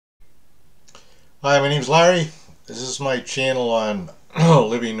Hi, my name's Larry. This is my channel on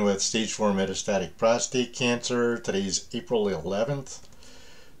living with stage 4 metastatic prostate cancer. Today's April 11th,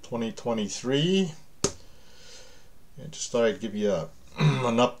 2023. I just thought I'd give you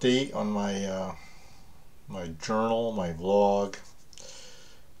an update on my journal, my vlog.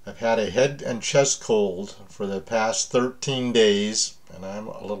 I've had a head and chest cold for the past 13 days, and I'm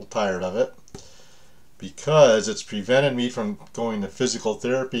a little tired of it because it's prevented me from going to physical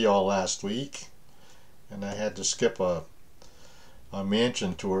therapy all last week. And I had to skip a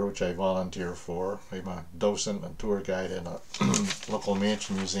mansion tour, which I volunteer for. I'm a docent and tour guide in a local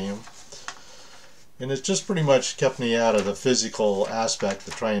mansion museum. And it's just pretty much kept me out of the physical aspect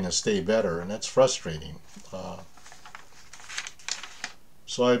of trying to stay better, and that's frustrating.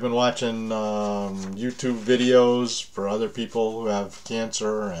 So I've been watching YouTube videos for other people who have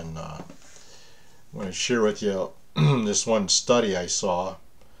cancer, and I'm going to share with you this one study I saw.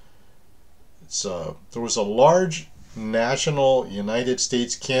 There was a large national United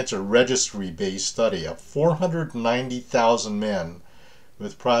States Cancer Registry-based study of 490,000 men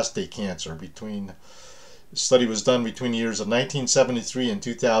with prostate cancer. The study was done between the years of 1973 and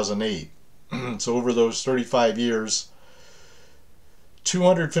 2008. So over those 35 years,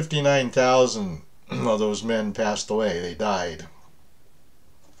 259,000 of those men passed away. They died.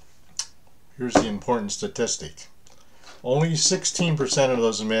 Here's the important statistic. Only 16% of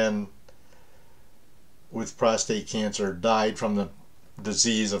those men with prostate cancer died from the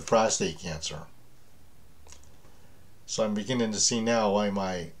disease of prostate cancer. So I'm beginning to see now why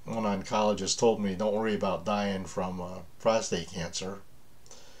my one oncologist told me don't worry about dying from prostate cancer.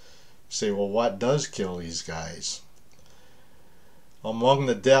 You say, well, what does kill these guys? Among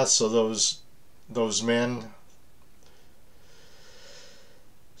the deaths of those men,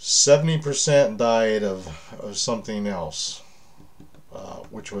 70% died of something else,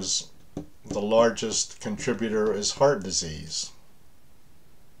 which was the largest contributor is heart disease.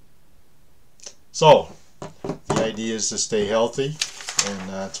 So the idea is to stay healthy, and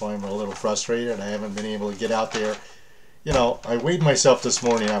that's why I'm a little frustrated. I haven't been able to get out there. You know, I weighed myself this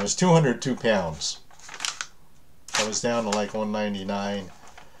morning. I was 202 pounds. I was down to like 199.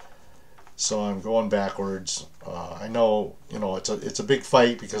 So I'm going backwards. I know, you know, it's a big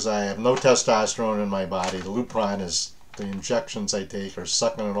fight because I have no testosterone in my body. The Lupron is the injections I take are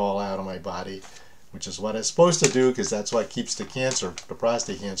sucking it all out of my body, which is what it's supposed to do because that's what keeps the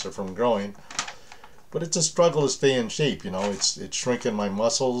prostate cancer from growing. But it's a struggle to stay in shape, you know. It's shrinking my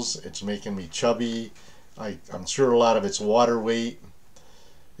muscles. It's making me chubby. I'm sure a lot of it's water weight.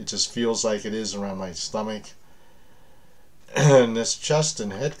 It just feels like it is around my stomach. And this chest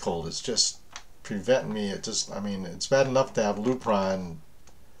and head cold is just preventing me. I mean, it's bad enough to have Lupron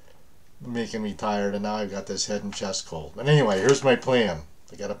making me tired, and now I've got this head and chest cold. But anyway, here's my plan.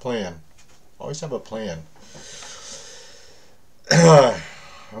 I got a plan. Always have a plan.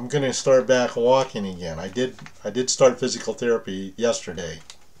 I'm going to start back walking again. I did start physical therapy yesterday.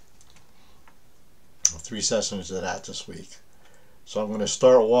 3 sessions of that this week. So I'm going to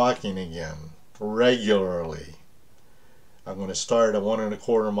start walking again regularly. I'm going to start at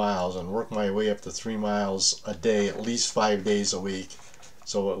 1.25 miles and work my way up to 3 miles a day, at least 5 days a week.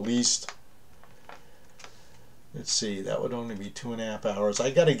 So at least, let's see, that would only be 2.5 hours.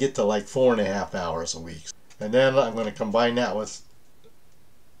 I got to get to like 4.5 hours a week. And then I'm going to combine that with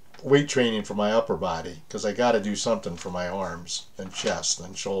weight training for my upper body, because I got to do something for my arms and chest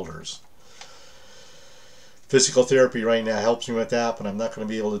and shoulders. Physical therapy right now helps me with that, but I'm not going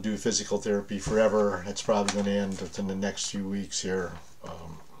to be able to do physical therapy forever. It's probably going to end within the next few weeks here.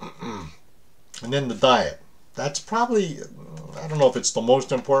 And then the diet. That's probably, I don't know if it's the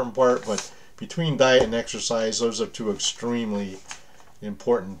most important part, but between diet and exercise, those are two extremely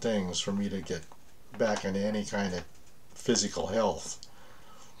important things for me to get back into any kind of physical health.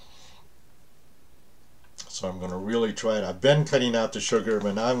 So I'm going to really try it. I've been cutting out the sugar,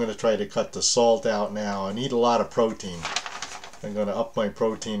 but now I'm going to try to cut the salt out now. I need a lot of protein. I'm going to up my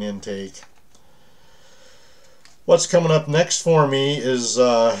protein intake. What's coming up next for me is,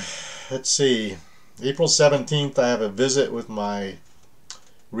 let's see, April 17th, I have a visit with my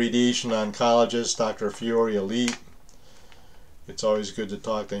radiation oncologist, Dr. Fiore Elite. It's always good to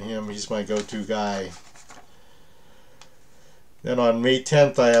talk to him. He's my go-to guy. Then on May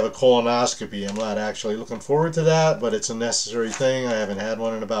 10th, I have a colonoscopy. I'm not actually looking forward to that, but it's a necessary thing. I haven't had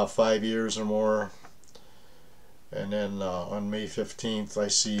one in about 5 years or more. And then on May 15th, I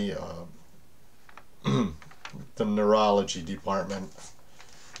see the neurology department.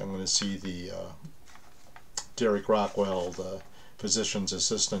 I'm going to see the Derek Rockwell, the physician's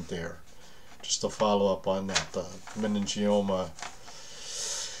assistant there, just to follow up on that meningioma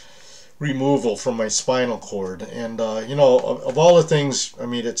removal from my spinal cord. And you know, of all the things, I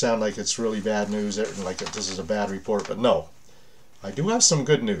mean, it sounds like it's really bad news, like this is a bad report, but no, I do have some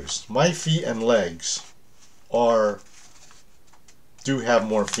good news. My feet and legs do have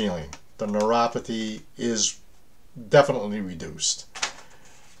more feeling. The neuropathy is definitely reduced.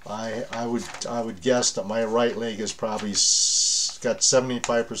 I would guess that my right leg has probably got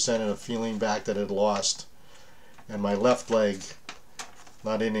 75% of the feeling back that it lost, and my left leg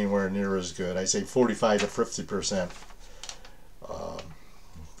not anywhere near as good. I say 45 to 50%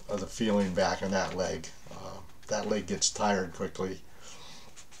 of the feeling back in that leg. That leg gets tired quickly,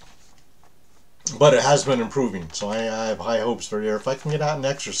 but it has been improving, so I have high hopes for here if I can get out and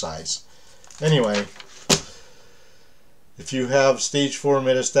exercise. Anyway, if you have stage 4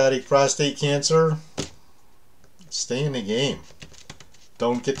 metastatic prostate cancer, stay in the game.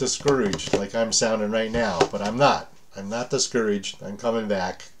 Don't get discouraged like I'm sounding right now, but I'm not. I'm not discouraged. I'm coming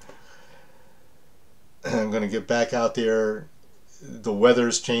back. I'm going to get back out there. The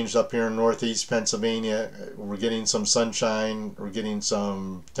weather's changed up here in northeast Pennsylvania. We're getting some sunshine. We're getting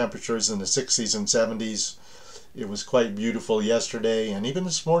some temperatures in the 60s and 70s. It was quite beautiful yesterday, and even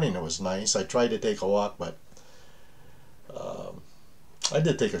this morning it was nice. I tried to take a walk, but I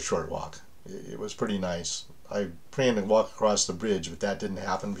did take a short walk. It was pretty nice. I planned to walk across the bridge, but that didn't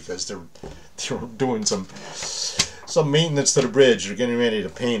happen because they were doing some maintenance to the bridge. They're getting ready to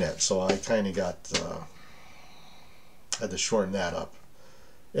paint it, so I kind of had to shorten that up.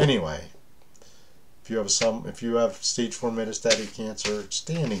 Anyway, if you have stage 4 metastatic cancer,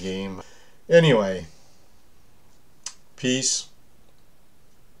 stay in the game. Anyway, peace.